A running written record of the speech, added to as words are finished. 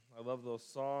I love those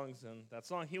songs, and that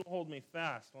song, He'll Hold Me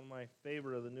Fast, one of my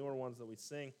favorite of the newer ones that we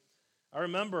sing. I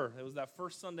remember it was that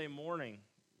first Sunday morning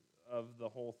of the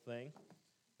whole thing,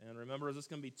 and remember, is this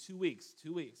going to be 2 weeks?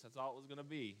 2 weeks, that's all it was going to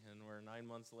be, and we're 9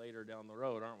 months later down the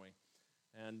road, aren't we?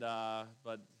 And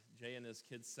but Jay and his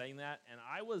kids sang that, and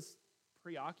I was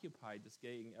preoccupied just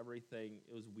getting everything.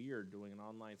 It was weird doing an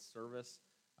online service.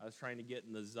 I was trying to get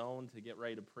in the zone to get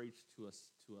ready to preach to a.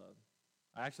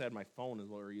 I actually had my phone is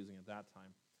what we were using at that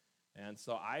time, and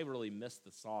so I really missed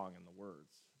the song and the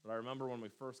words. But I remember when we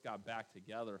first got back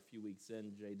together a few weeks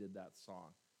in, Jay did that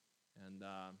song, and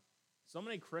so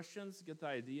many Christians get the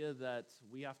idea that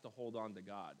we have to hold on to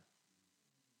God.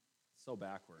 So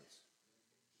backwards.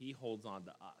 He holds on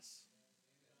to us.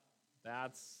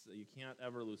 You can't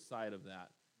ever lose sight of that.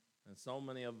 And so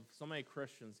many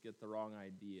Christians get the wrong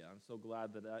idea. I'm so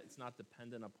glad that it's not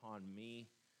dependent upon me.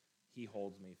 He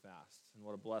holds me fast. And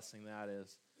what a blessing that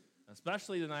is.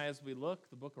 Especially tonight as we look,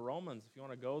 the book of Romans. If you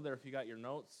want to go there, if you got your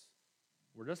notes,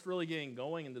 we're just really getting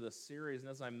going into the series. And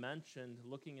as I mentioned,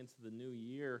 looking into the new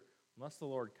year, unless the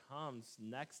Lord comes,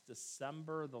 next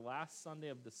December, the last Sunday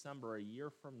of December, a year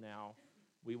from now,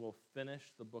 we will finish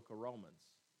the book of Romans.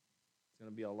 It's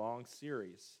going to be a long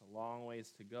series, a long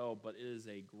ways to go, but it is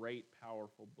a great,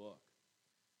 powerful book.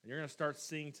 And you're going to start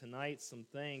seeing tonight some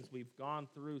things. We've gone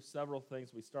through several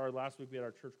things. We started last week, we had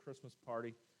our church Christmas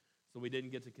party, so we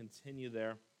didn't get to continue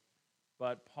there.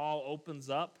 But Paul opens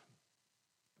up,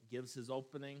 gives his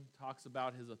opening, talks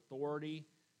about his authority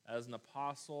as an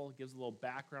apostle, gives a little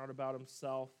background about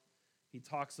himself. He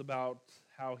talks about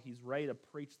how he's ready to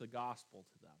preach the gospel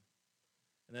to them.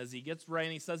 And as he gets ready,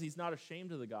 and he says he's not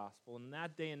ashamed of the gospel. And in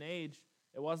that day and age,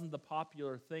 it wasn't the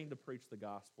popular thing to preach the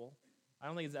gospel. I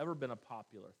don't think it's ever been a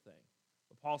popular thing.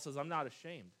 But Paul says, I'm not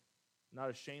ashamed. I'm not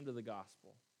ashamed of the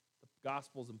gospel. The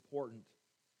gospel is important.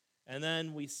 And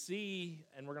then we see,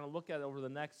 and we're going to look at it over the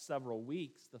next several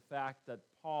weeks, the fact that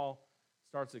Paul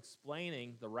starts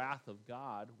explaining the wrath of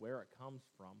God, where it comes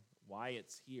from, why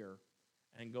it's here,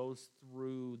 and goes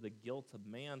through the guilt of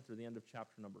man through the end of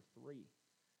chapter number 3.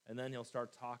 And then he'll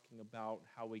start talking about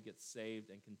how we get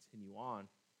saved and continue on.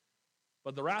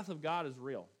 But the wrath of God is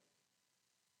real.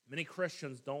 Many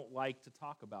Christians don't like to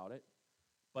talk about it,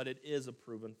 but it is a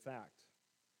proven fact.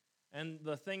 And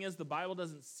the thing is, the Bible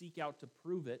doesn't seek out to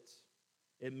prove it.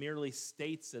 It merely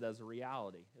states it as a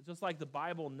reality. It's just like the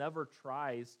Bible never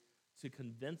tries to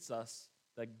convince us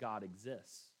that God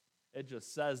exists. It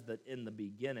just says that in the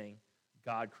beginning,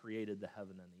 God created the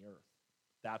heaven and the earth.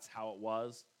 That's how it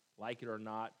was. Like it or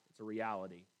not, it's a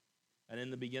reality. And in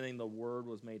the beginning, the Word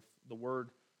was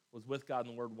with God, and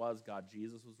the Word was God.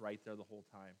 Jesus was right there the whole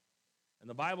time. And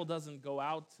the Bible doesn't go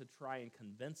out to try and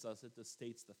convince us. It just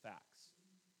states the facts.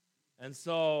 And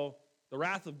so the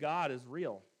wrath of God is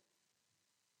real.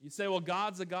 You say, well,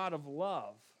 God's a God of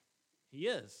love. He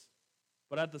is.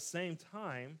 But at the same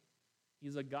time,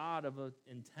 he's a God of an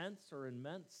intense or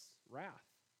immense wrath.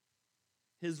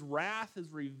 His wrath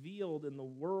is revealed in the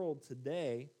world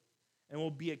today and will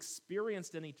be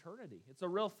experienced in eternity. It's a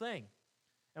real thing.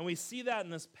 And we see that in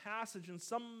this passage, and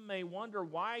some may wonder,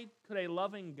 why could a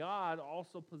loving God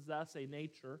also possess a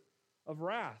nature of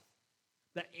wrath?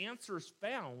 The answer is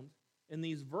found in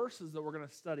these verses that we're going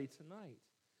to study tonight.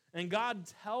 And God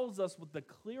tells us with the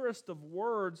clearest of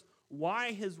words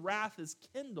why his wrath is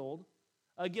kindled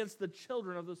against the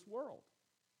children of this world.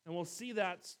 And we'll see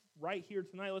that right here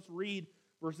tonight. Let's read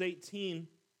verse 18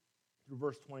 through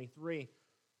verse 23.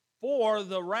 For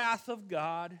the wrath of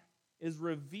God is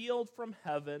revealed from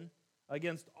heaven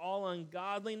against all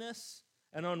ungodliness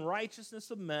and unrighteousness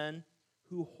of men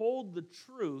who hold the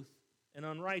truth in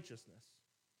unrighteousness.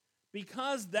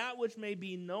 Because that which may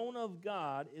be known of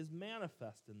God is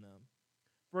manifest in them.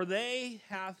 For they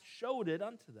hath showed it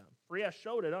unto them.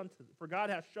 For God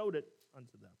hath showed it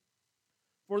unto them.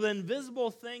 For the invisible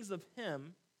things of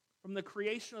him from the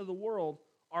creation of the world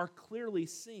are clearly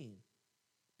seen,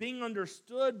 being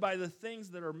understood by the things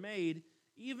that are made,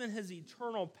 even his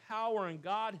eternal power and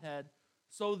Godhead,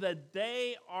 so that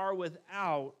they are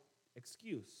without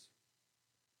excuse.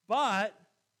 But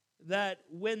that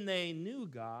when they knew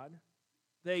God,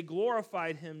 they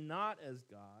glorified him not as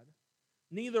God,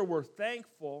 neither were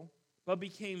thankful, but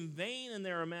became vain in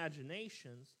their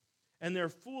imaginations, and their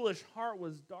foolish heart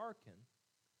was darkened.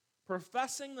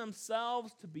 Professing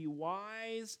themselves to be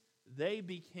wise, they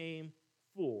became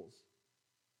fools,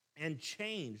 and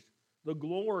changed the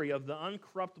glory of the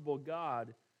uncorruptible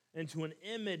God into an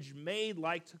image made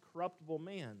like to corruptible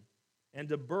man, and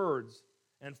to birds,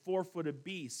 and four-footed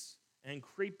beasts, and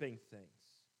creeping things.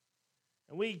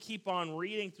 And we keep on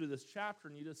reading through this chapter,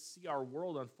 and you just see our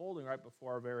world unfolding right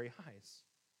before our very eyes.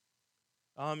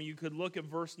 You could look at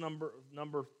verse number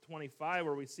 25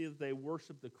 where we see that they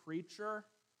worship the creature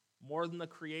more than the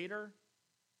Creator.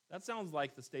 That sounds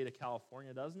like the state of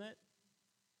California, doesn't it?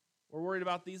 We're worried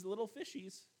about these little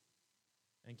fishies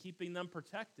and keeping them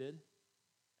protected,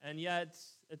 and yet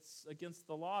it's against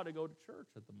the law to go to church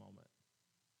at the moment.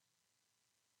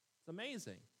 It's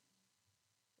amazing.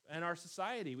 In our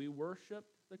society, we worship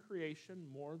the creation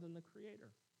more than the Creator.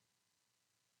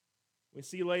 We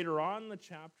see later on in the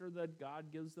chapter that God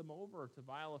gives them over to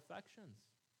vile affections.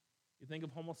 You think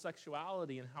of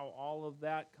homosexuality and how all of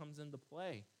that comes into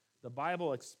play. The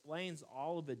Bible explains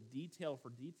all of it detail for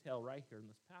detail right here in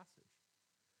this passage.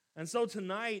 And so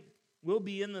tonight, we'll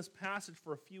be in this passage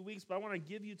for a few weeks, but I want to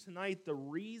give you tonight the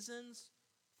reasons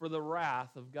for the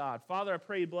wrath of God. Father, I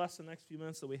pray you bless the next few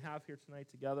minutes that we have here tonight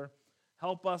together.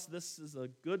 Help us. This is a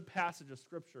good passage of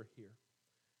Scripture here.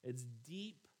 It's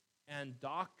deep and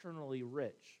doctrinally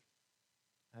rich.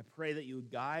 I pray that you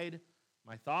would guide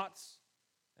my thoughts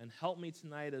and help me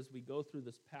tonight as we go through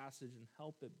this passage and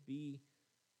help it be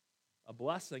a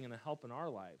blessing and a help in our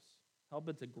lives. Help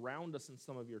it to ground us in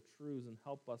some of your truths and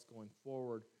help us going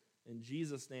forward. In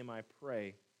Jesus' name I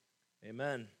pray.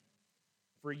 Amen.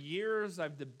 For years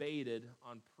I've debated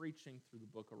on preaching through the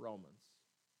book of Romans.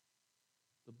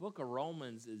 The book of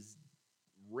Romans is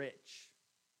rich,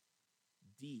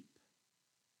 deep.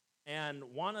 And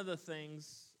one of the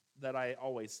things that I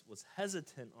always was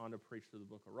hesitant on to preach through the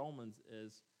book of Romans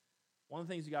is one of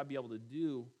the things you got to be able to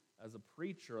do as a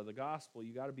preacher of the gospel,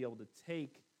 you got to be able to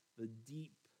take the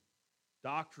deep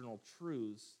doctrinal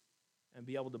truths and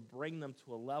be able to bring them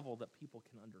to a level that people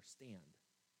can understand.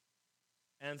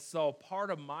 And so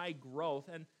part of my growth,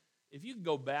 and if you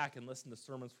go back and listen to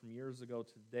sermons from years ago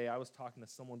to today, I was talking to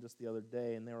someone just the other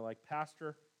day, and they were like,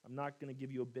 Pastor, I'm not going to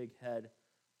give you a big head,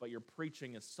 but your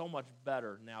preaching is so much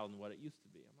better now than what it used to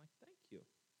be. I'm like, thank you.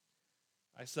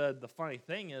 I said, the funny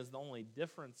thing is, the only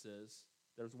difference is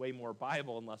there's way more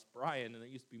Bible and less Brian, and it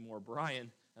used to be more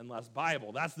Brian and less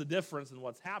Bible. That's the difference in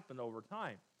what's happened over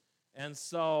time. And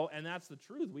that's the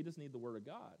truth. We just need the Word of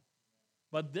God.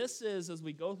 But this is, as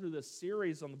we go through this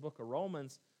series on the book of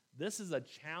Romans, this is a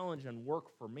challenge and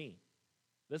work for me.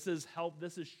 This is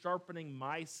sharpening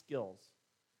my skills.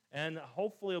 And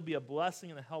hopefully it'll be a blessing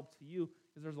and a help to you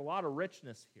because there's a lot of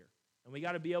richness here. And we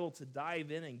got to be able to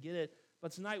dive in and get it.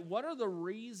 But tonight, what are the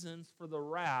reasons for the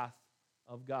wrath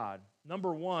of God?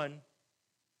 Number one,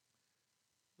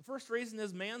 the first reason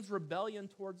is man's rebellion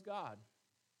towards God.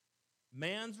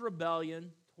 Man's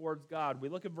rebellion towards God. We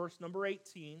look at verse number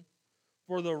 18.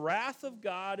 For the wrath of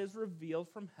God is revealed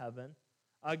from heaven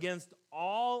against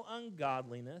all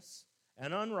ungodliness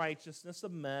and unrighteousness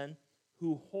of men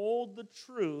who hold the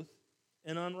truth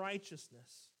in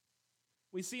unrighteousness.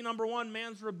 We see, number one,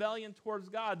 man's rebellion towards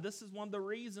God. This is one of the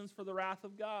reasons for the wrath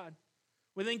of God.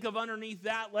 We think of underneath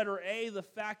that letter A,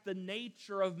 the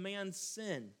nature of man's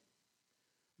sin.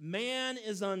 Man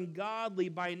is ungodly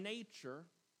by nature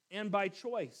and by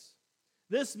choice.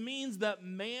 This means that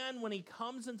man, when he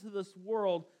comes into this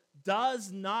world,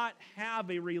 does not have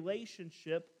a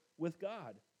relationship with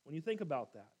God. When you think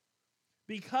about that.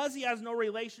 Because he has no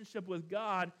relationship with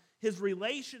God, his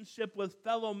relationship with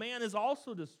fellow man is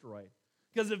also destroyed.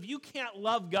 Because if you can't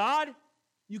love God,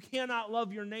 you cannot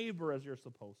love your neighbor as you're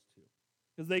supposed to.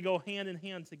 Because they go hand in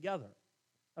hand together.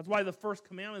 That's why the first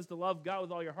commandment is to love God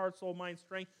with all your heart, soul, mind,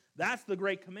 strength. That's the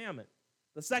great commandment.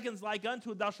 The second is like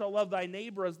unto it, thou shalt love thy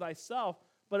neighbor as thyself.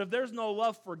 But if there's no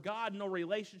love for God, no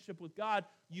relationship with God,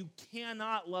 you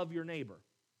cannot love your neighbor.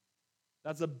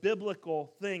 That's a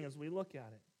biblical thing as we look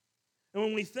at it. And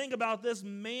when we think about this,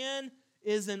 man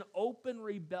is in open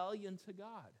rebellion to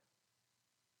God.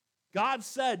 God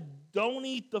said, don't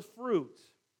eat the fruit.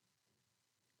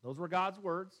 Those were God's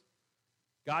words.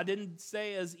 God didn't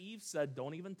say, as Eve said,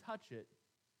 don't even touch it.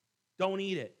 Don't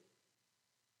eat it.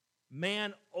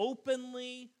 Man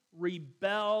openly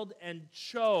rebelled and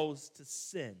chose to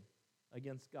sin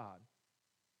against God.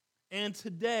 And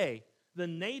today, the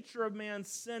nature of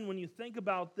man's sin, when you think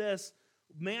about this,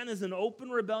 man is in open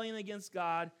rebellion against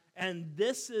God, and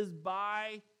this is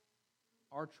by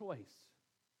our choice.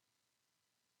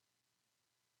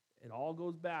 It all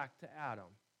goes back to Adam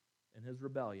and his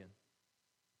rebellion.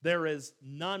 There is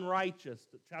none righteous.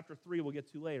 Chapter 3 we'll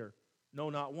get to later. No,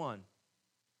 not one.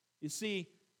 You see,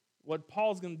 what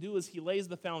Paul's going to do is he lays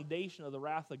the foundation of the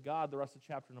wrath of God the rest of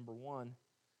chapter number 1.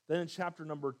 Then in chapter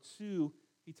number 2,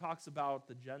 he talks about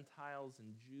the Gentiles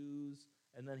and Jews,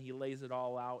 and then he lays it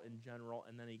all out in general,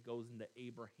 and then he goes into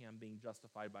Abraham being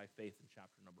justified by faith in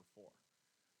chapter number 4.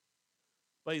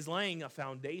 But he's laying a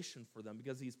foundation for them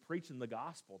because he's preaching the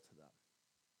gospel to them.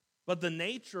 But the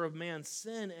nature of man's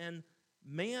sin, and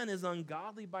man is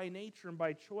ungodly by nature and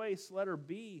by choice, letter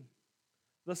B,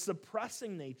 the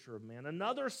suppressing nature of man.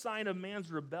 Another sign of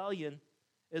man's rebellion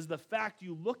is the fact,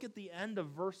 you look at the end of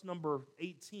verse number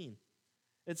 18.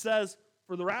 It says,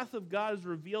 for the wrath of God is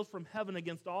revealed from heaven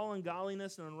against all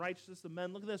ungodliness and unrighteousness of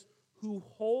men. Look at this. Who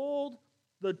hold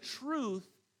the truth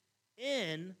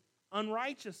in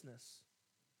unrighteousness.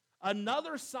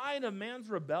 Another sign of man's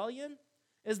rebellion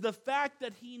is the fact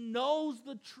that he knows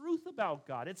the truth about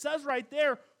God. It says right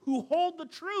there, who hold the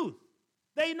truth.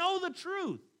 They know the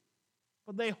truth,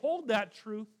 but they hold that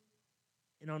truth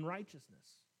in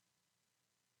unrighteousness.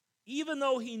 Even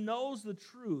though he knows the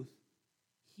truth,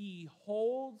 he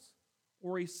holds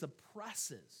or he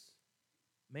suppresses,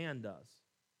 man does,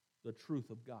 the truth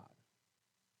of God.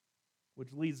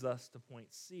 Which leads us to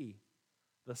point C,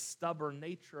 the stubborn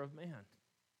nature of man.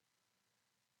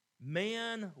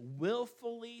 Man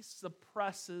willfully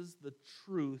suppresses the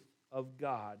truth of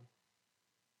God.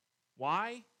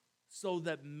 Why? So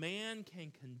that man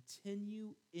can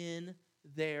continue in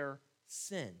their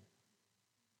sin.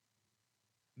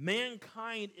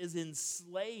 Mankind is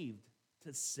enslaved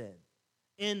to sin,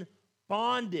 in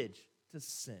bondage to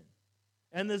sin.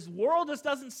 And this world just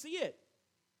doesn't see it.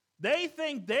 They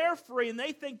think they're free, and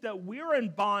they think that we're in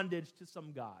bondage to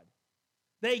some God.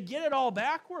 They get it all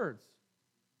backwards.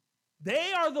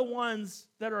 They are the ones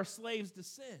that are slaves to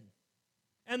sin.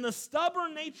 And the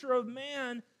stubborn nature of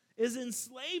man is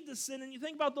enslaved to sin. And you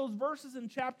think about those verses in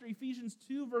chapter Ephesians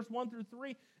 2, verse 1 through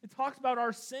 3. It talks about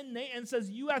our sin and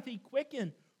says, you hath he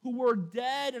quickened, who were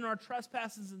dead in our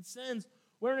trespasses and sins,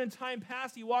 wherein in time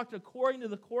past he walked according to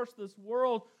the course of this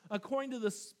world, according to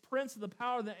the prince of the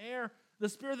power of the air, the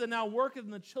spirit that now worketh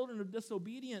in the children of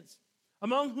disobedience,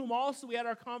 among whom also we had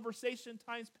our conversation in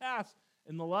times past,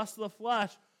 in the lust of the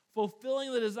flesh,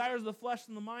 fulfilling the desires of the flesh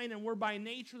and the mind, and we're by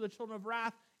nature the children of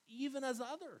wrath, even as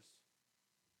others.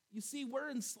 You see, we're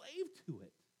enslaved to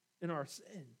it in our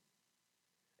sin.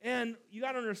 And you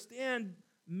got to understand,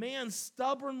 man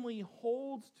stubbornly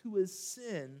holds to his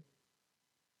sin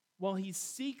while he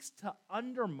seeks to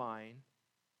undermine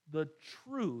the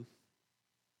truth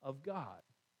of God.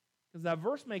 Because that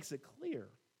verse makes it clear.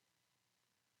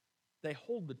 They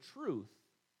hold the truth,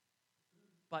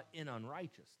 but in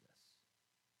unrighteousness.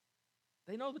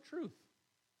 They know the truth.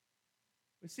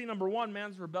 We see, number one,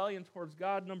 man's rebellion towards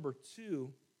God. Number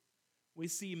two, we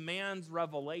see man's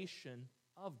revelation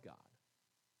of God.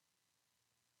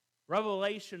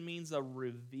 Revelation means a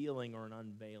revealing or an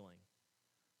unveiling.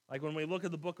 Like when we look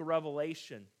at the book of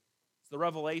Revelation, it's the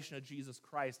revelation of Jesus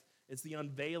Christ. It's the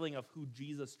unveiling of who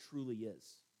Jesus truly is.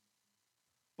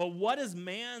 But what is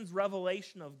man's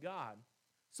revelation of God?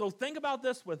 So think about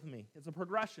this with me. It's a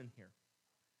progression here.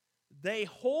 They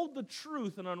hold the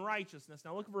truth in unrighteousness.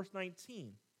 Now look at verse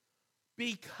 19.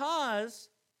 Because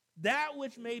that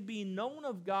which may be known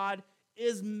of God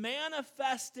is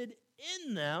manifested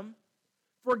in them,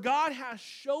 for God hath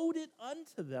showed it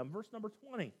unto them. Verse number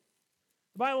 20.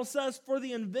 The Bible says, for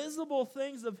the invisible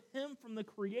things of him from the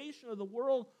creation of the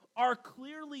world are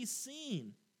clearly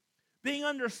seen, being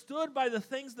understood by the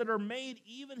things that are made,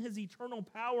 even his eternal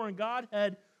power and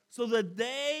Godhead, so that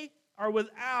they are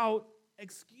without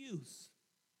excuse.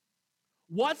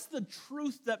 What's the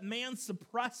truth that man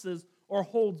suppresses or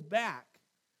holds back?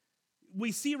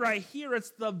 We see right here,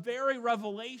 it's the very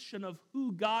revelation of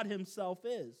who God himself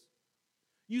is.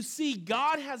 You see,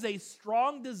 God has a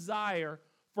strong desire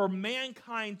for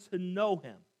mankind to know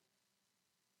him.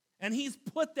 And he's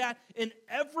put that in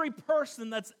every person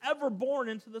that's ever born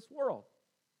into this world.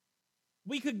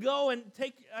 We could go and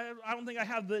take, I don't think I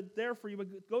have it there for you, but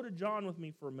go to John with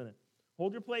me for a minute.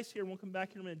 Hold your place here and we'll come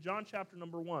back here in a minute. John chapter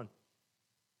number 1.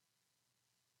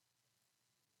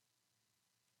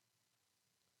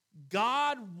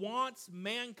 God wants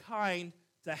mankind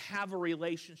to have a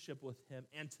relationship with him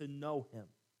and to know him.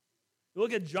 You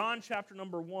look at John chapter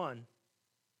number 1.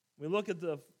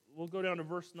 We'll go down to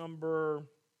verse number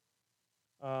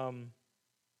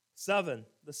 7.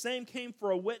 The same came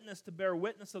for a witness to bear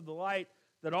witness of the light,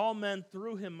 that all men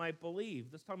through him might believe.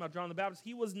 This is talking about John the Baptist.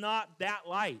 He was not that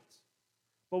light,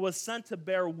 but was sent to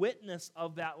bear witness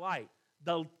of that light.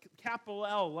 The capital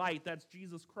L light, that's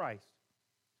Jesus Christ.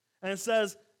 And it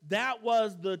says, that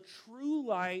was the true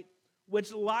light,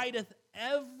 which lighteth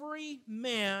every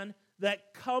man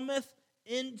that cometh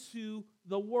into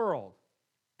the world.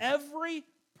 Every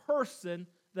person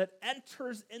that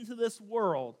enters into this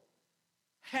world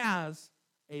has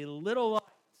a little light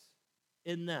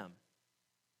in them.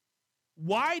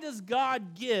 Why does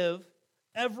God give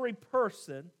every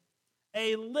person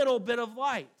a little bit of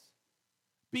light?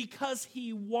 Because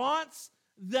he wants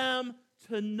them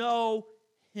to know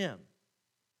him.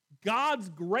 God's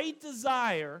great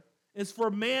desire is for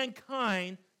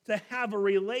mankind to have a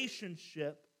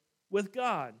relationship with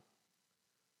God.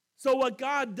 So what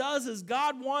God does is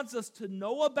God wants us to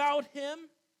know about Him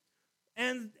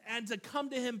and to come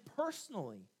to Him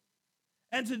personally.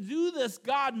 And to do this,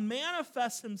 God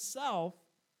manifests Himself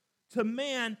to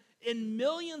man in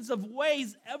millions of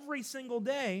ways every single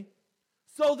day,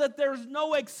 so that there's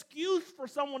no excuse for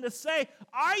someone to say,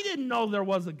 I didn't know there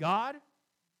was a God,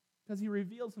 because He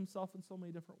reveals Himself in so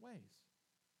many different ways.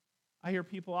 I hear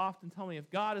people often tell me,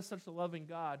 if God is such a loving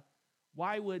God,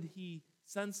 why would He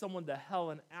send someone to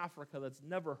hell in Africa that's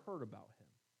never heard about Him?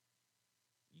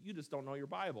 You just don't know your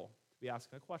Bible to be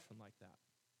asking a question like that.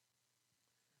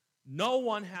 No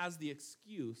one has the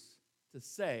excuse to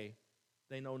say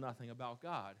they know nothing about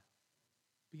God,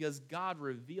 because God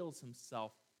reveals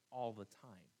Himself all the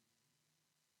time.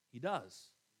 He does.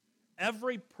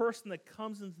 Every person that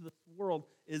comes into this world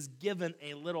is given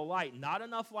a little light. Not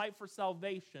enough light for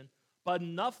salvation, but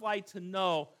enough light to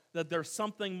know that there's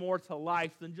something more to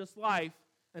life than just life,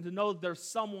 and to know that there's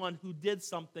someone who did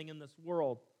something in this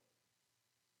world.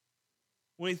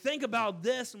 When we think about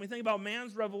this, and we think about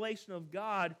man's revelation of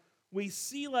God, we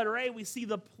see, letter A, we see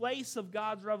the place of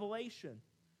God's revelation.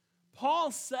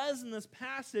 Paul says in this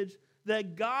passage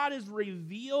that God is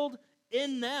revealed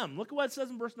in them. Look at what it says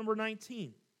in verse number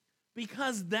 19.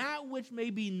 Because that which may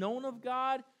be known of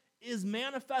God is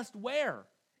manifest where?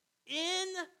 In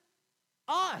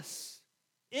us.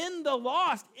 In the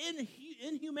lost.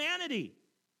 In humanity.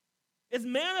 It's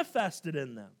manifested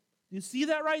in them. Do you see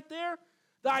that right there?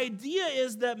 The idea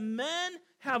is that men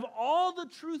have all the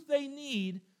truth they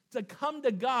need to come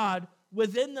to God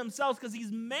within themselves, because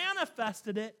He's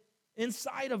manifested it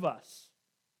inside of us.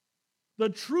 The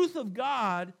truth of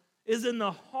God is in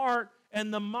the heart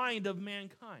and the mind of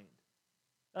mankind.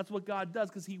 That's what God does,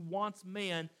 because He wants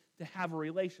man to have a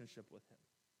relationship with Him.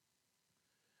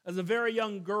 As a very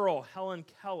young girl, Helen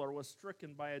Keller was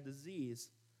stricken by a disease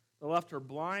that left her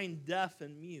blind, deaf,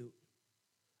 and mute.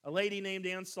 A lady named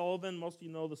Anne Sullivan, most of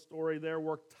you know the story there,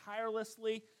 worked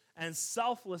tirelessly and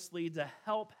selflessly to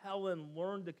help Helen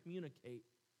learn to communicate.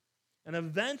 And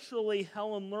eventually,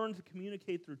 Helen learned to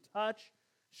communicate through touch.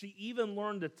 She even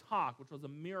learned to talk, which was a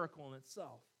miracle in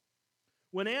itself.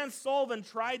 When Anne Sullivan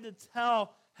tried to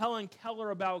tell Helen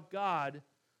Keller about God,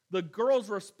 the girl's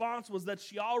response was that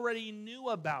she already knew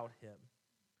about Him.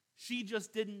 She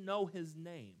just didn't know His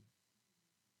name.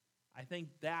 I think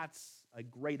that's a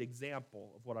great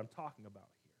example of what I'm talking about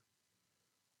here.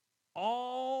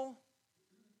 All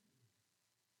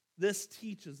this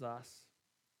teaches us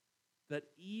that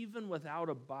even without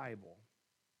a Bible,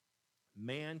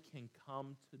 man can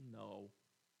come to know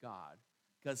God,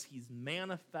 because He's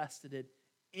manifested it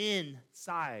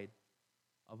inside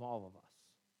of all of us.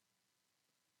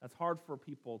 That's hard for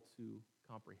people to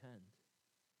comprehend.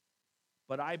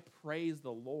 But I praise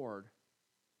the Lord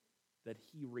that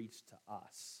He reached to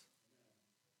us,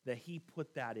 that He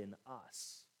put that in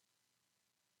us.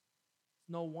 It's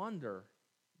no wonder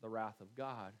the wrath of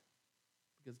God,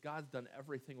 because God's done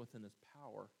everything within His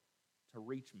power to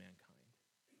reach mankind,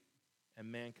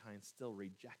 and mankind still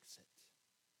rejects it.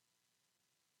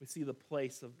 We see the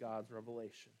place of God's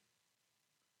revelation.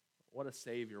 What a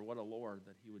Savior, what a Lord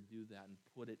that He would do that and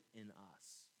put it in us.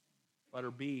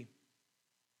 Letter B,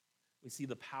 we see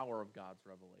the power of God's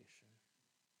revelation.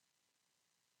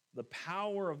 The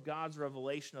power of God's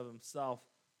revelation of Himself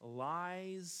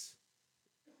lies,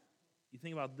 you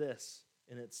think about this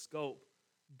in its scope,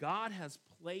 God has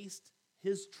placed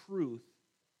His truth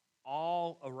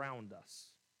all around us.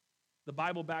 The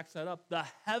Bible backs that up. The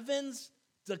heavens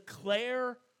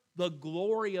declare the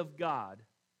glory of God,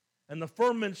 and the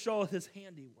firmament showeth His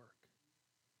handiwork.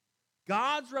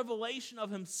 God's revelation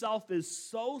of Himself is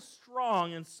so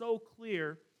strong and so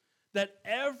clear that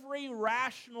every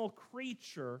rational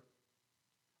creature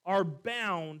are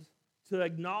bound to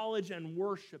acknowledge and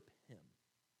worship Him.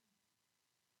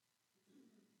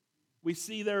 We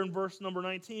see there in verse number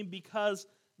 19, because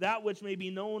that which may be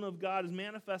known of God is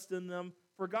manifest in them,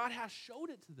 for God hath showed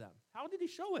it to them. How did He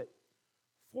show it?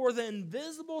 For the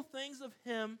invisible things of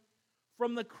Him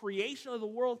from the creation of the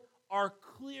world are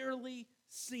clearly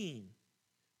seen,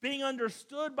 being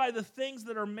understood by the things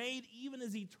that are made, even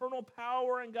His eternal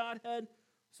power and Godhead,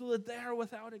 so that they are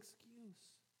without excuse.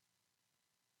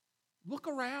 Look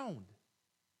around.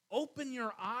 Open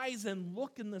your eyes and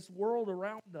look in this world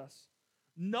around us.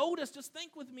 Notice, just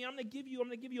think with me, I'm going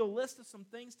to give you a list of some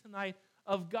things tonight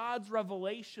of God's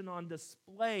revelation on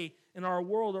display in our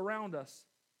world around us.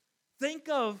 Think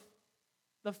of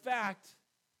the fact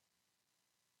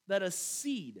that a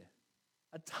seed,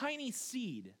 a tiny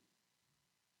seed,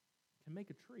 can make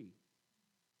a tree.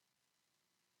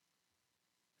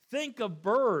 Think of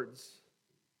birds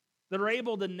that are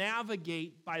able to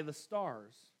navigate by the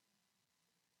stars.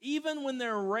 Even when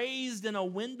they're raised in a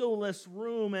windowless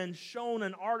room and shown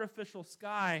an artificial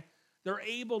sky, they're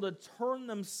able to turn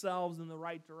themselves in the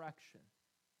right direction.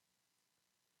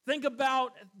 Think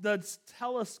about the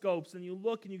telescopes, and you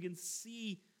look and you can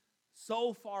see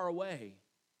so far away.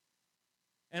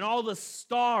 And all the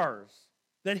stars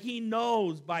that he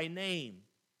knows by name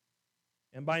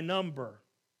and by number.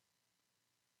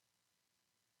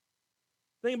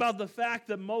 Think about the fact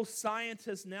that most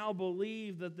scientists now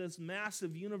believe that this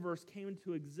massive universe came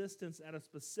into existence at a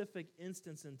specific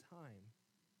instance in time.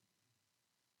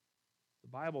 The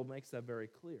Bible makes that very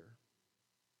clear.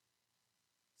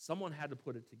 Someone had to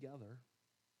put it together.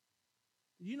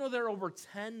 Did you know there are over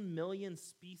 10 million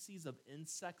species of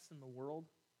insects in the world?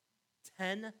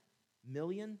 10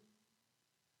 million?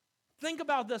 Think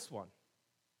about this one.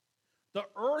 The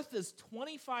earth is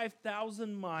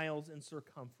 25,000 miles in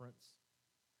circumference.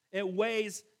 It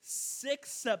weighs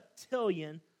 6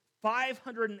 septillion,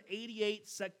 588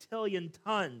 sectillion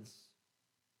tons,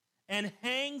 and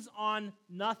hangs on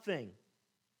nothing.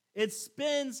 It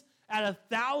spins at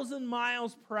 1,000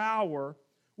 miles per hour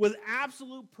with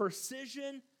absolute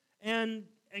precision and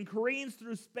careens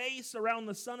through space around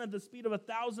the sun at the speed of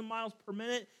 1,000 miles per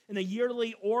minute in a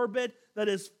yearly orbit that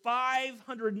is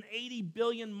 580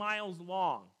 billion miles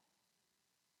long.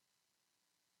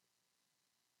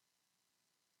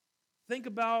 Think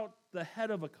about the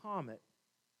head of a comet.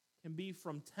 It can be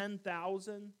from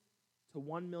 10,000 to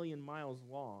 1 million miles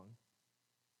long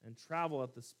and travel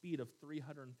at the speed of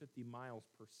 350 miles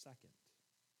per second.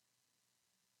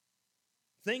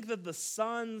 Think that the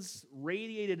sun's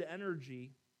radiated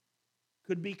energy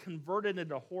could be converted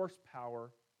into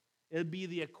horsepower. It would be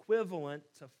the equivalent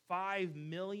to 5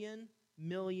 million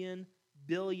billion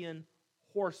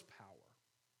horsepower.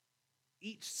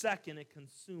 Each second it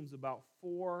consumes about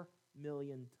 4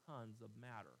 million tons of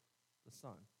matter, the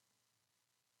sun.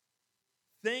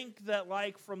 Think that the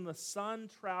light from the sun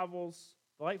travels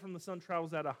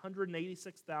at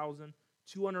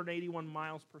 186,281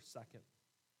 miles per second.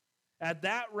 At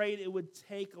that rate, it would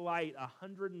take light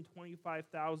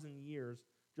 125,000 years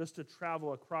just to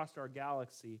travel across our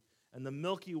galaxy, and the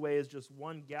Milky Way is just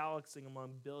one galaxy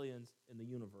among billions in the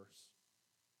universe.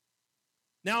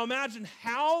 Now imagine,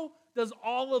 how does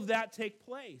all of that take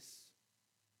place?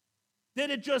 Did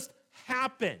it just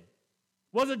happen?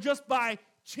 Was it just by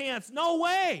chance? No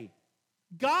way.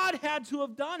 God had to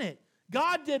have done it.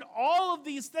 God did all of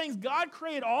these things. God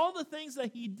created all the things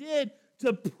that he did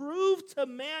to prove to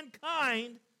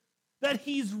mankind that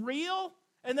he's real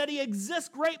and that he exists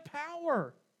great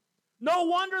power. No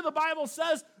wonder the Bible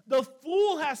says the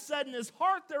fool has said in his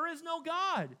heart there is no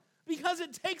God. Because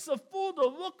it takes a fool to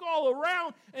look all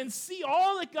around and see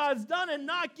all that God's done and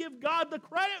not give God the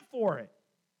credit for it.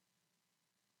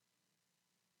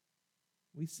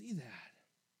 We see that.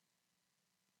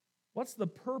 What's the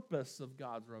purpose of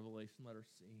God's revelation? Let her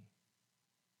see.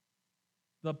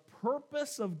 The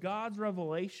purpose of God's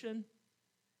revelation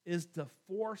is to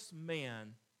force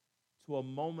man to a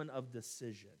moment of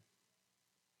decision.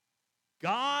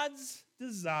 God's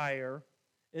desire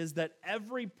is that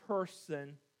every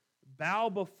person bow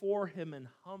before him in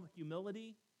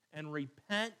humility and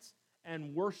repent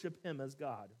and worship him as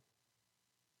God.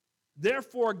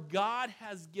 Therefore, God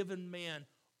has given man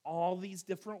all these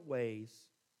different ways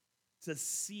to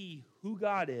see who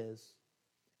God is,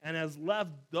 and has left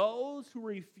those who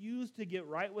refuse to get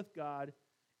right with God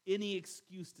any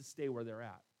excuse to stay where they're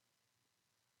at.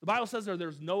 The Bible says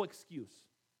there's no excuse.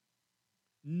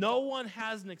 No one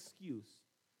has an excuse.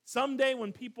 Someday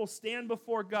when people stand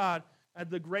before God at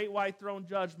the great white throne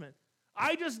judgment,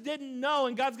 I just didn't know,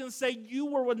 and God's going to say, you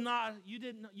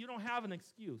don't have an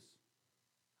excuse.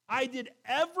 I did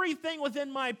everything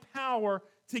within my power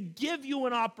to give you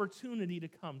an opportunity to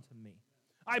come to me.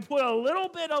 I put a little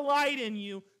bit of light in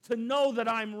you to know that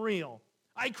I'm real.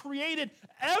 I created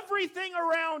everything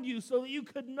around you so that you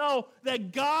could know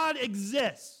that God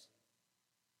exists.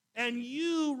 And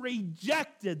you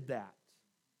rejected that.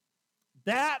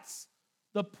 That's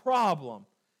the problem.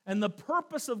 And the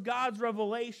purpose of God's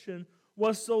revelation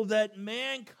was so that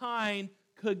mankind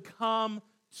could come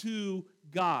to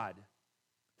God.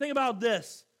 Think about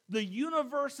this. The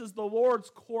universe is the Lord's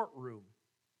courtroom.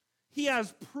 He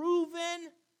has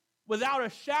proven without a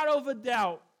shadow of a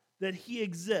doubt that he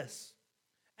exists.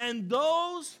 And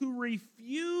those who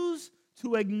refuse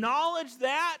to acknowledge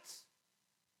that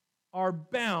are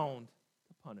bound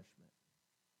to punishment.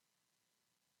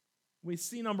 We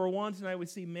see, number one, tonight we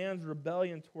see man's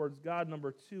rebellion towards God.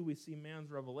 Number two, we see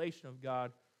man's revelation of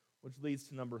God, which leads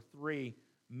to number three,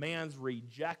 man's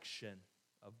rejection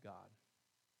of God.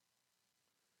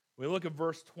 We look at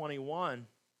verse 21.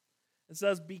 It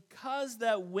says, because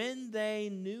that when they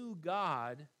knew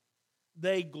God,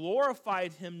 they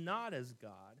glorified him not as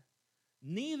God,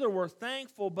 neither were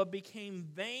thankful, but became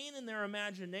vain in their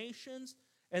imaginations,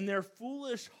 and their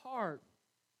foolish heart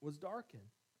was darkened.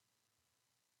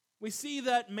 We see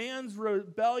that man's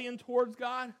rebellion towards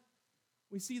God.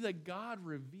 We see that God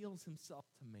reveals himself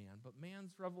to man, but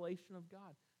man's revelation of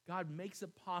God. God makes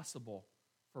it possible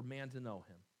for man to know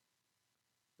him.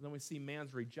 And then we see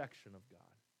man's rejection of God.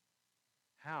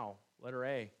 How? Letter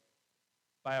A,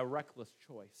 by a reckless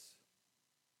choice.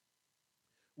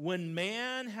 When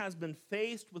man has been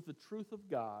faced with the truth of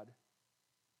God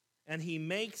and he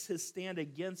makes his stand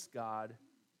against God,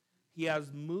 he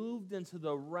has moved into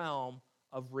the realm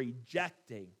of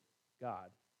rejecting God.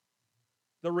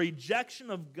 The rejection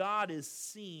of God is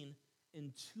seen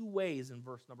in two ways in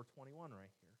verse number 21 right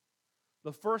here.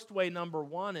 The first way, number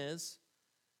one, is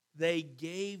they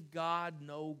gave God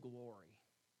no glory.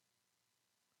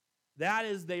 That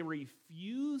is, they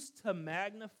refused to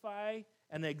magnify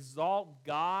and exalt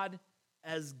God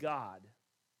as God.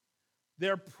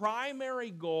 Their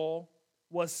primary goal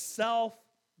was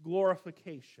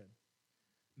self-glorification.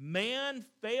 Man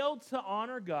failed to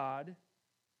honor God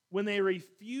when they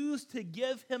refused to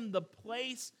give him the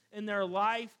place in their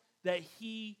life that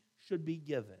he should be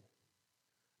given.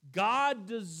 God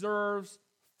deserves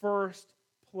first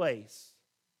place.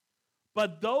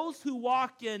 But those who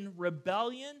walk in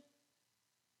rebellion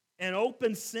and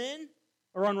open sin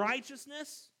or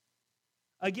unrighteousness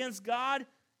against God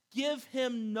give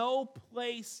him no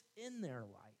place in their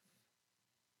life.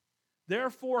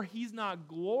 Therefore, he's not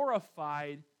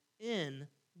glorified in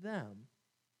them.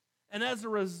 And as a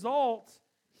result,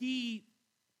 he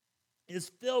is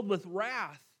filled with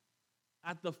wrath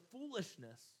at the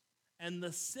foolishness and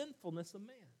the sinfulness of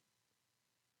man.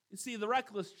 You see, the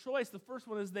reckless choice, the first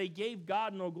one is they gave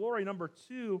God no glory. Number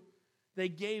two, they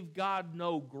gave God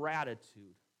no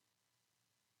gratitude.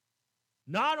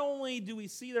 Not only do we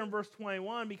see there in verse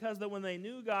 21, because that when they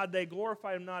knew God, they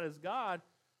glorified him not as God,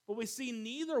 but we see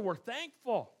neither were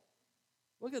thankful.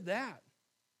 Look at that.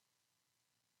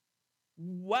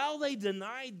 While they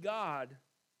denied God,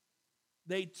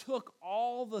 they took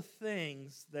all the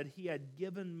things that he had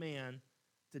given man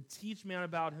to teach man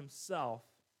about himself,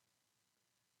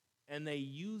 and they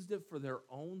used it for their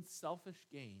own selfish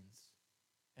gains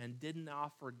and didn't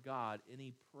offer God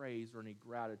any praise or any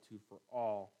gratitude for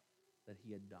all that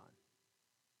he had done.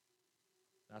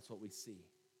 That's what we see.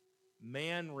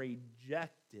 Man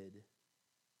rejected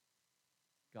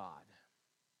God.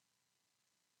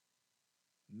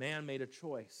 Man made a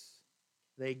choice.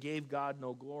 They gave God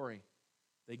no glory.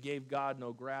 They gave God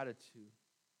no gratitude.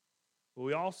 But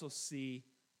we also see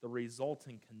the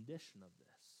resulting condition of this.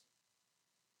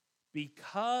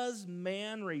 Because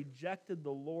man rejected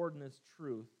the Lord and his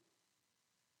truth,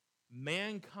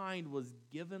 mankind was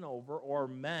given over, or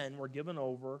men were given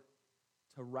over,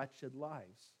 to wretched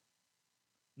lives.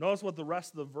 Notice what the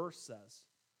rest of the verse says.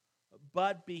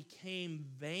 But became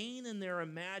vain in their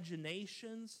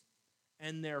imaginations,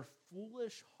 and their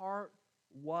foolish heart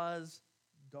was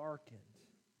darkened.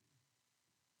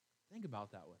 Think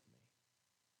about that with me.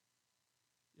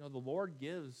 You know, the Lord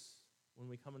gives, when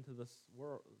we come into this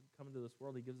world,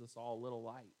 he gives us all a little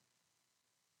light.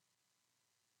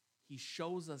 He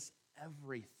shows us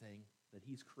everything that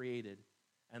he's created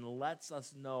and lets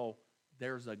us know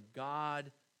there's a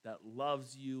God that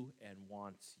loves you and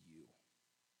wants you.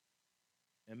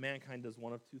 And mankind does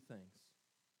one of two things.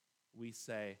 We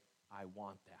say, I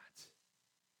want that.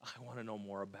 I want to know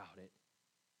more about it.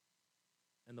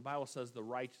 And the Bible says the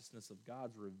righteousness of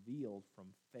God's revealed from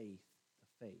faith to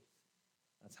faith.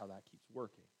 That's how that keeps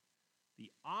working.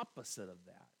 The opposite of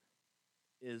that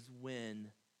is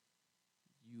when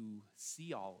you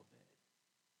see all of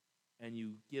it and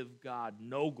you give God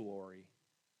no glory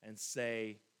and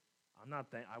say,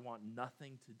 I want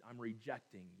nothing to, I'm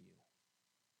rejecting you.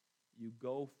 You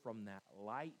go from that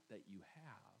light that you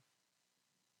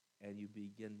have and you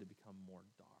begin to become more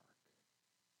dark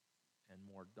and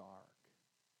more dark,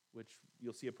 which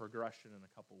you'll see a progression in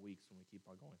a couple weeks when we keep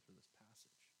on going through this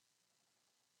passage.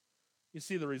 You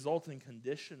see, the resulting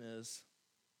condition is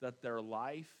that their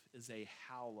life is a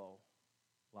hollow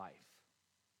life.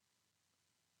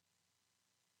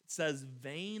 It says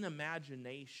vain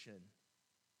imagination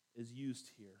is used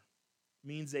here. It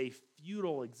means a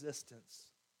futile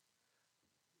existence.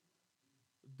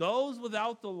 Those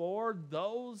without the Lord,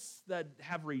 those that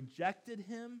have rejected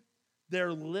him,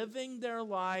 They're living their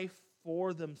life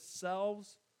for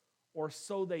themselves, or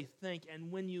so they think.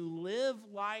 And when you live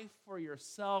life for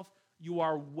yourself, you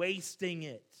are wasting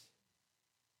it.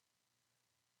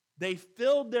 They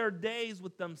filled their days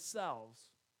with themselves,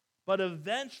 but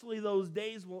eventually those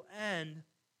days will end,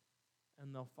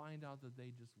 and they'll find out that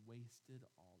they just wasted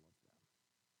all of them.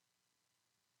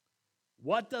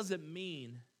 What does it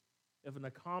mean if an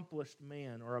accomplished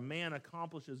man or a man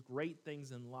accomplishes great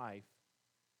things in life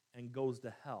and goes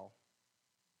to hell?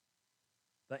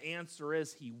 The answer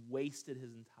is he wasted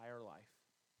his entire life.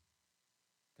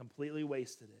 Completely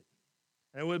wasted it.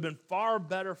 And it would have been far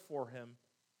better for him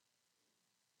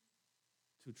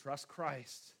to trust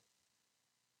Christ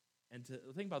and to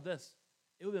think about this.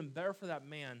 It would have been better for that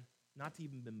man not to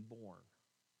even been born.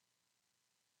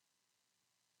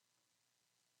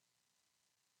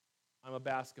 I'm a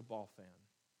basketball fan.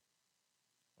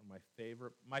 One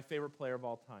of my favorite player of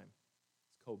all time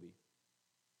is Kobe.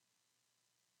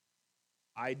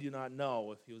 I do not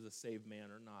know if he was a saved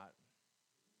man or not.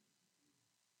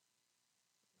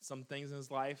 Some things in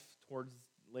his life towards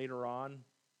later on,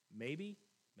 maybe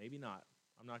not.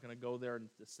 I'm not going to go there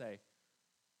to say.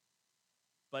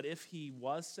 But if he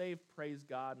was saved, praise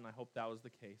God, and I hope that was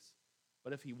the case.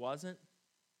 But if he wasn't,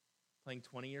 playing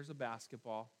 20 years of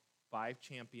basketball, 5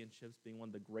 championships, being one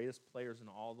of the greatest players in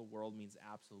all the world means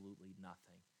absolutely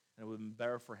nothing. And it would have been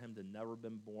better for him to never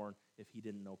been born if he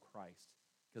didn't know Christ.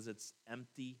 Because it's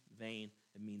empty, vain,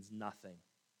 it means nothing.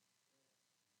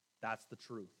 That's the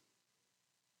truth.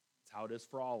 It's how it is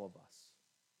for all of us.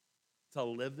 To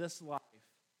live this life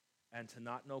and to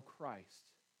not know Christ,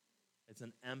 it's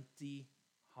an empty,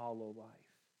 hollow life.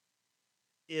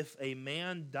 If a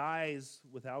man dies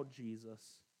without Jesus,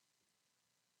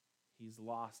 he's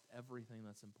lost everything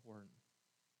that's important.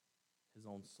 His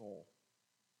own soul.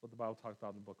 What the Bible talks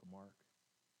about in the book of Mark.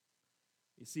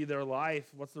 You see their life,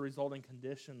 what's the resulting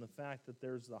condition? The fact that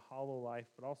there's the hollow life,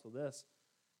 but also this,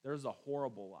 there's a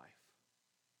horrible life.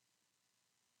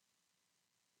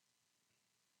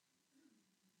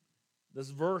 This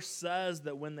verse says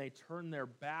that when they turn their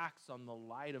backs on the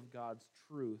light of God's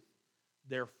truth,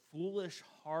 their foolish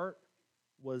heart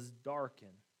was darkened.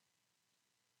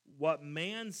 What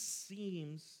man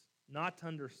seems not to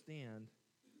understand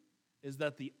is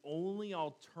that the only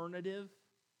alternative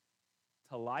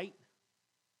to light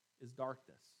is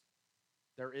darkness.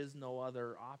 There is no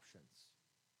other options.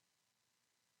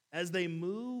 As they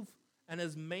move and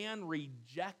as man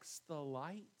rejects the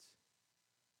light,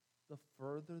 the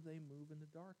further they move into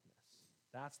darkness.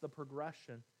 That's the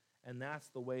progression, and that's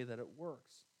the way that it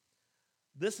works.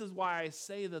 This is why I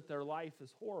say that their life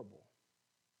is horrible.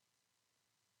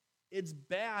 It's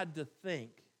bad to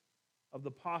think of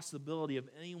the possibility of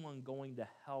anyone going to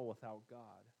hell without God.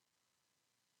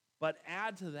 But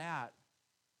add to that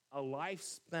a life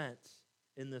spent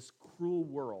in this cruel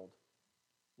world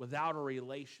without a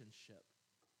relationship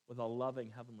with a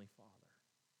loving Heavenly Father.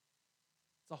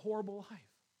 It's a horrible life.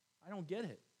 I don't get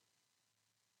it.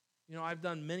 You know, I've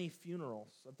done many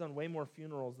funerals. I've done way more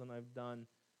funerals than I've done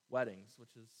weddings,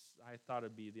 which is, I thought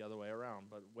it'd be the other way around,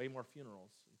 but way more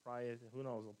funerals. Probably, who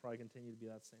knows, it'll probably continue to be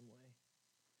that same way.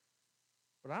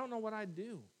 But I don't know what I'd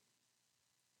do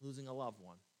losing a loved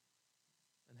one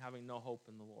and having no hope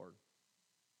in the Lord.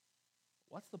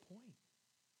 What's the point?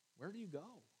 Where do you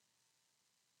go?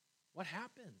 What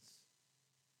happens?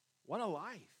 What a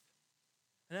life.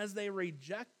 And as they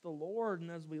reject the Lord, and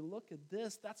as we look at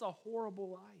this, that's a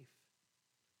horrible life.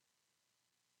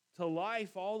 To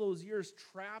life, all those years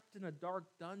trapped in a dark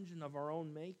dungeon of our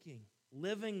own making,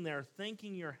 living there,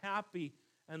 thinking you're happy,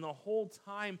 and the whole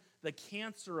time the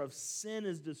cancer of sin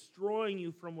is destroying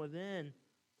you from within.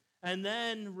 And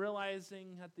then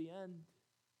realizing at the end,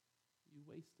 you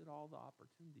wasted all the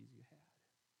opportunities you had.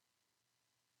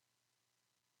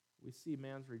 We see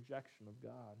man's rejection of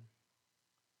God,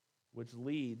 which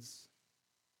leads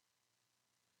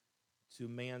to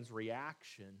man's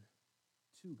reaction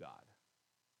to God.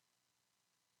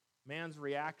 Man's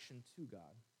reaction to God.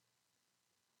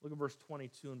 Look at verse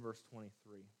 22 and verse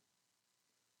 23.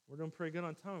 We're doing pretty good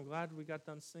on time. I'm glad we got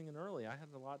done singing early. I had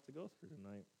a lot to go through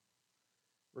tonight.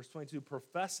 Verse 22,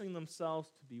 professing themselves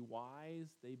to be wise,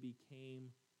 they became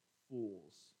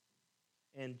fools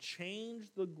and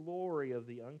changed the glory of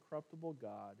the uncorruptible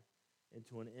God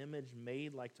into an image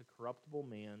made like to corruptible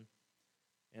man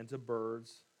and to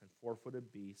birds and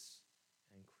four-footed beasts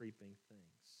and creeping things.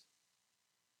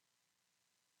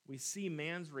 We see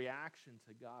man's reaction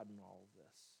to God in all of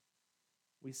this.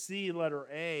 We see, letter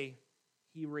A,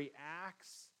 he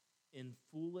reacts in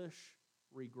foolish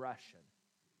regression.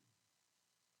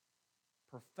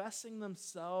 Professing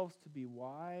themselves to be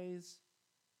wise,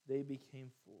 they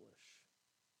became foolish.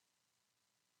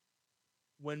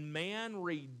 When man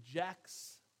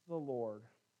rejects the Lord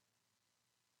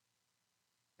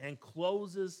and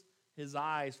closes his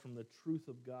eyes from the truth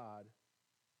of God,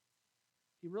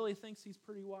 he really thinks he's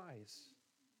pretty wise.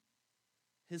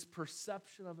 His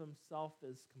perception of himself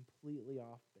is completely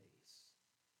off base.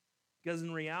 Because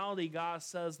in reality, God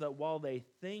says that while they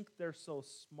think they're so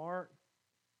smart,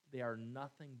 they are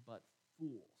nothing but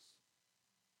fools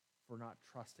for not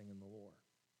trusting in the Lord.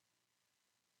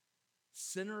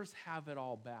 Sinners have it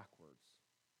all backwards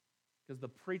because the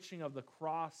preaching of the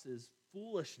cross is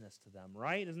foolishness to them,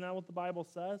 right? Isn't that what the Bible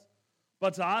says?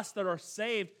 But to us that are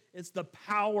saved, it's the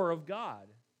power of God.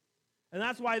 And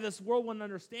that's why this world wouldn't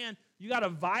understand. You got a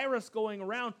virus going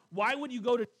around. Why would you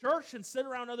go to church and sit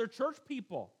around other church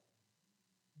people?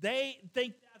 They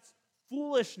think that's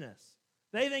foolishness.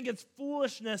 They think it's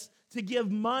foolishness to give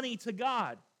money to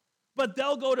God. But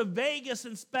they'll go to Vegas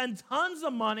and spend tons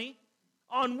of money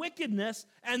on wickedness,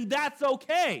 and that's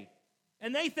okay.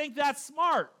 And they think that's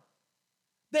smart.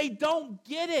 They don't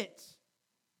get it.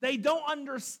 They don't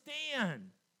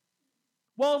understand.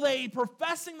 While they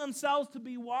professing themselves to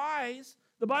be wise,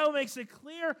 the Bible makes it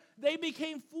clear they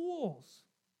became fools.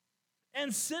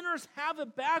 And sinners have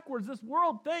it backwards. This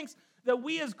world thinks that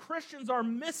we as Christians are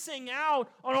missing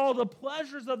out on all the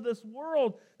pleasures of this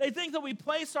world. They think that we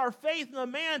place our faith in a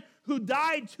man who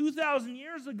died 2,000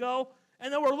 years ago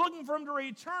and that we're looking for him to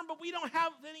return, but we don't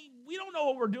know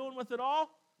what we're doing with it all.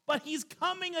 But he's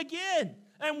coming again,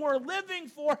 and we're living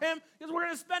for him because we're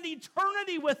going to spend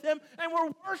eternity with him, and we're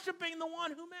worshiping the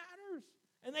one who matters.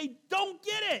 And they don't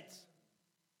get it.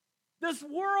 This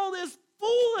world is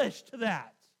foolish to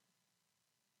that.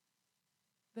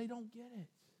 They don't get it.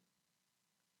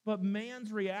 But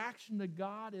man's reaction to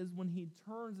God is when he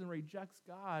turns and rejects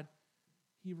God,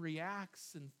 he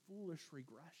reacts in foolish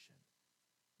regression.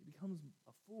 He becomes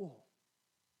a fool.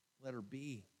 Letter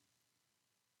B.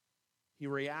 He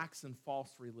reacts in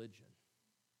false religion.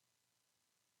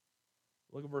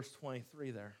 Look at verse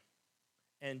 23 there.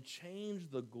 And change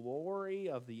the glory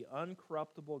of the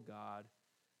uncorruptible God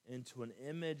into an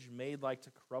image made like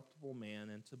to corruptible man,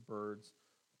 and to birds,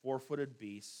 four-footed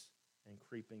beasts, and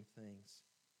creeping things.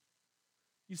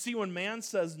 You see, when man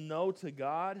says no to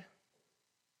God,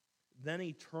 then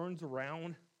he turns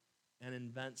around and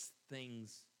invents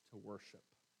things to worship.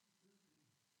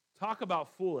 Talk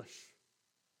about foolish.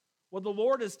 What the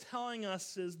Lord is telling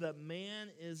us is that man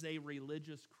is a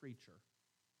religious creature.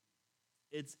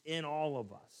 It's in all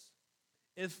of us.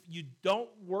 If you don't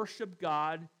worship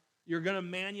God, you're going to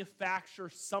manufacture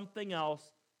something else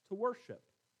to worship.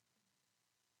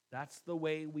 That's the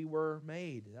way we were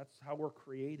made. That's how we're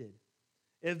created.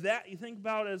 If that, you think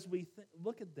about as we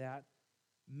look at that,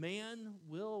 man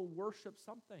will worship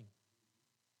something.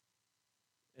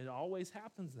 It always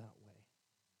happens that way.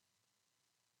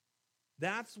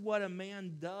 That's what a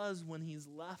man does when he's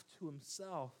left to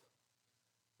himself.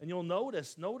 And you'll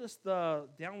notice the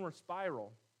downward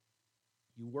spiral.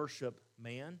 You worship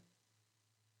man,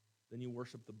 then you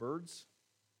worship the birds,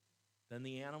 then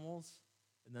the animals,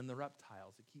 and then the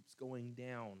reptiles. It keeps going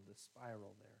down the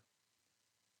spiral there.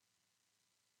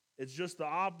 It's just the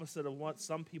opposite of what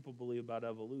some people believe about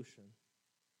evolution.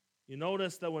 You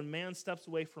notice that when man steps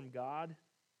away from God,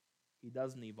 he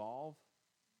doesn't evolve,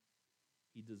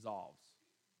 he dissolves.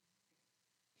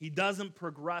 He doesn't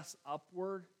progress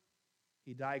upward,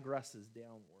 he digresses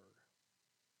downward.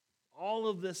 All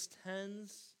of this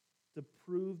tends to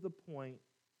prove the point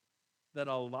that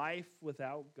a life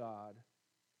without God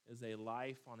is a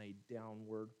life on a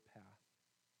downward path.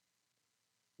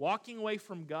 Walking away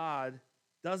from God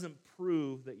doesn't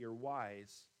prove that you're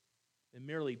wise. It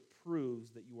merely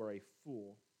proves that you are a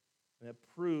fool. And it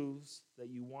proves that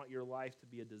you want your life to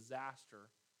be a disaster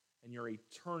and your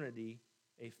eternity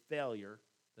a failure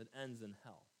that ends in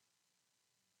hell.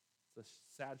 It's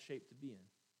a sad shape to be in.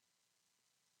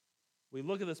 We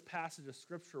look at this passage of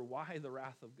Scripture. Why the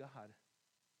wrath of God?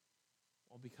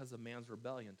 Well, because of man's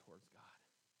rebellion towards God.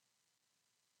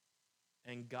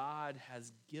 And God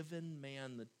has given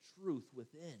man the truth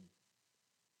within.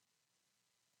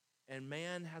 And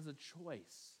man has a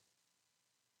choice.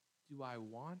 Do I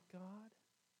want God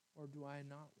or do I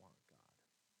not want God?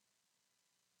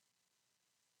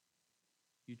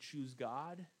 You choose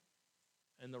God,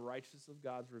 and the righteousness of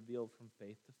God is revealed from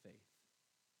faith to faith.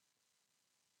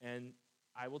 And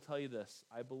I will tell you this,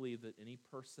 I believe that any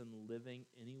person living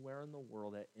anywhere in the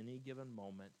world at any given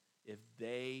moment, if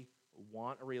they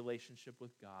want a relationship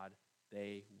with God,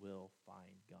 they will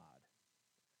find God.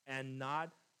 And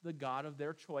not the God of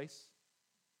their choice.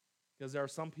 Because there are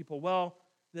some people, well,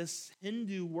 this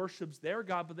Hindu worships their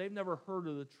God, but they've never heard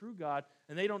of the true God,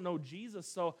 and they don't know Jesus.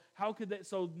 So how could they?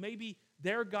 So maybe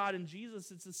their God and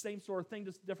Jesus, it's the same sort of thing,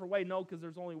 just a different way. No, because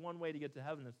there's only one way to get to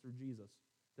heaven. It's through Jesus.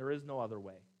 There is no other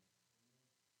way.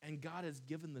 And God has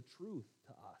given the truth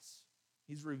to us.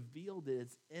 He's revealed it.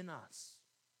 It's in us.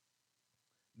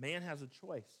 Man has a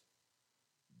choice.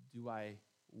 Do I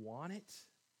want it?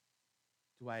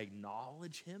 Do I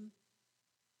acknowledge him?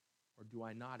 Or do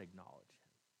I not acknowledge him?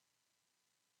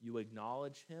 You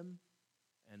acknowledge him,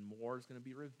 and more is going to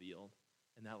be revealed,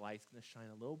 and that light's going to shine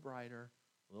a little brighter,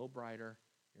 a little brighter.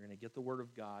 You're going to get the word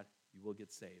of God. You will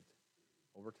get saved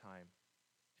over time,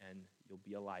 and you'll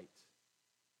be a light.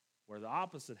 Where the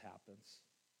opposite happens,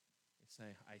 you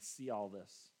say, I see all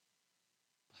this,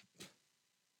 but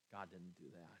God didn't do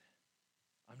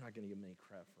that. I'm not going to give him any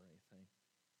credit for anything.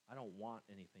 I don't want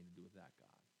anything to do with that God.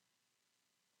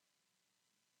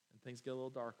 And things get a little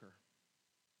darker.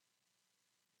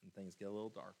 And things get a little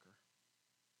darker.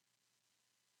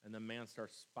 And then man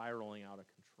starts spiraling out of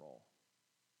control.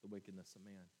 The wickedness of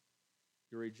man.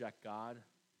 You reject God,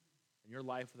 and your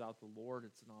life without the Lord,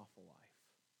 it's an awful life.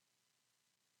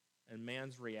 And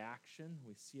man's reaction,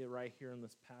 we see it right here in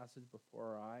this passage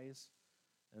before our eyes.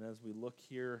 And as we look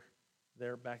here,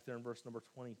 back there in verse number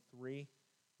 23,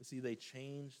 we see they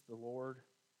change the Lord.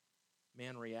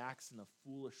 Man reacts in a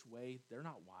foolish way. They're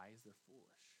not wise, they're foolish.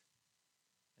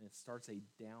 And it starts a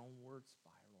downward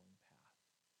spiraling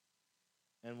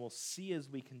path. And we'll see as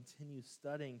we continue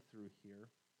studying through here,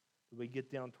 that we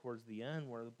get down towards the end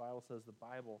where the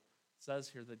Bible says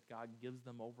here that God gives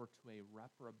them over to a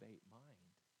reprobate mind.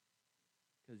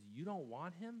 Because you don't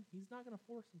want him, he's not going to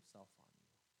force himself on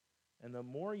you. And the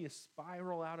more you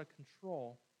spiral out of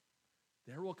control,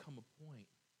 there will come a point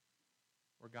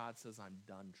where God says, I'm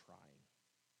done trying.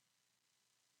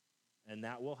 And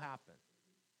that will happen.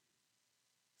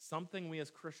 Something we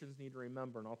as Christians need to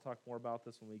remember, and I'll talk more about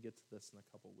this when we get to this in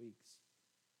a couple weeks.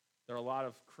 There are a lot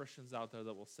of Christians out there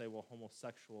that will say, well,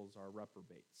 homosexuals are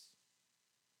reprobates.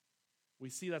 We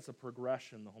see that's a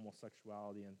progression, the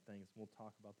homosexuality and things, and we'll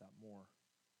talk about that more.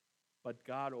 But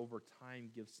God, over time,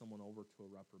 gives someone over to a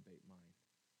reprobate mind.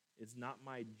 It's not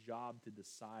my job to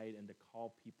decide and to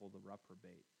call people the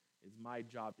reprobate. It's my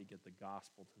job to get the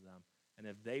gospel to them. And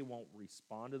if they won't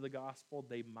respond to the gospel,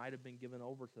 they might have been given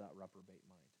over to that reprobate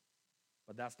mind.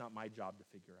 But that's not my job to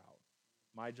figure out.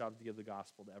 My job is to give the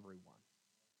gospel to everyone.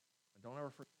 And don't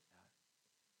ever forget that.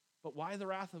 But why the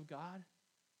wrath of God?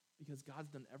 Because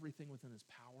God's done everything within his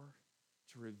power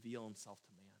to reveal himself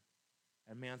to man.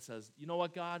 And man says, you know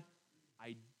what, God?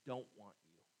 I don't want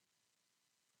you.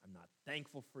 I'm not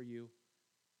thankful for you.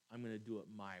 I'm going to do it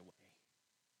my way.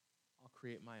 I'll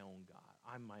create my own God.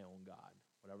 I'm my own God,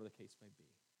 whatever the case may be.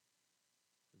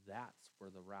 That's where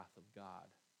the wrath of God,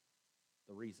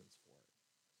 the reasons for it,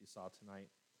 as you saw tonight.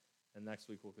 And next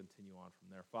week we'll continue on from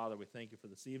there. Father, we thank you for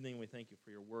this evening. We thank you for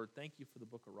your word. Thank you for the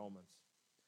book of Romans.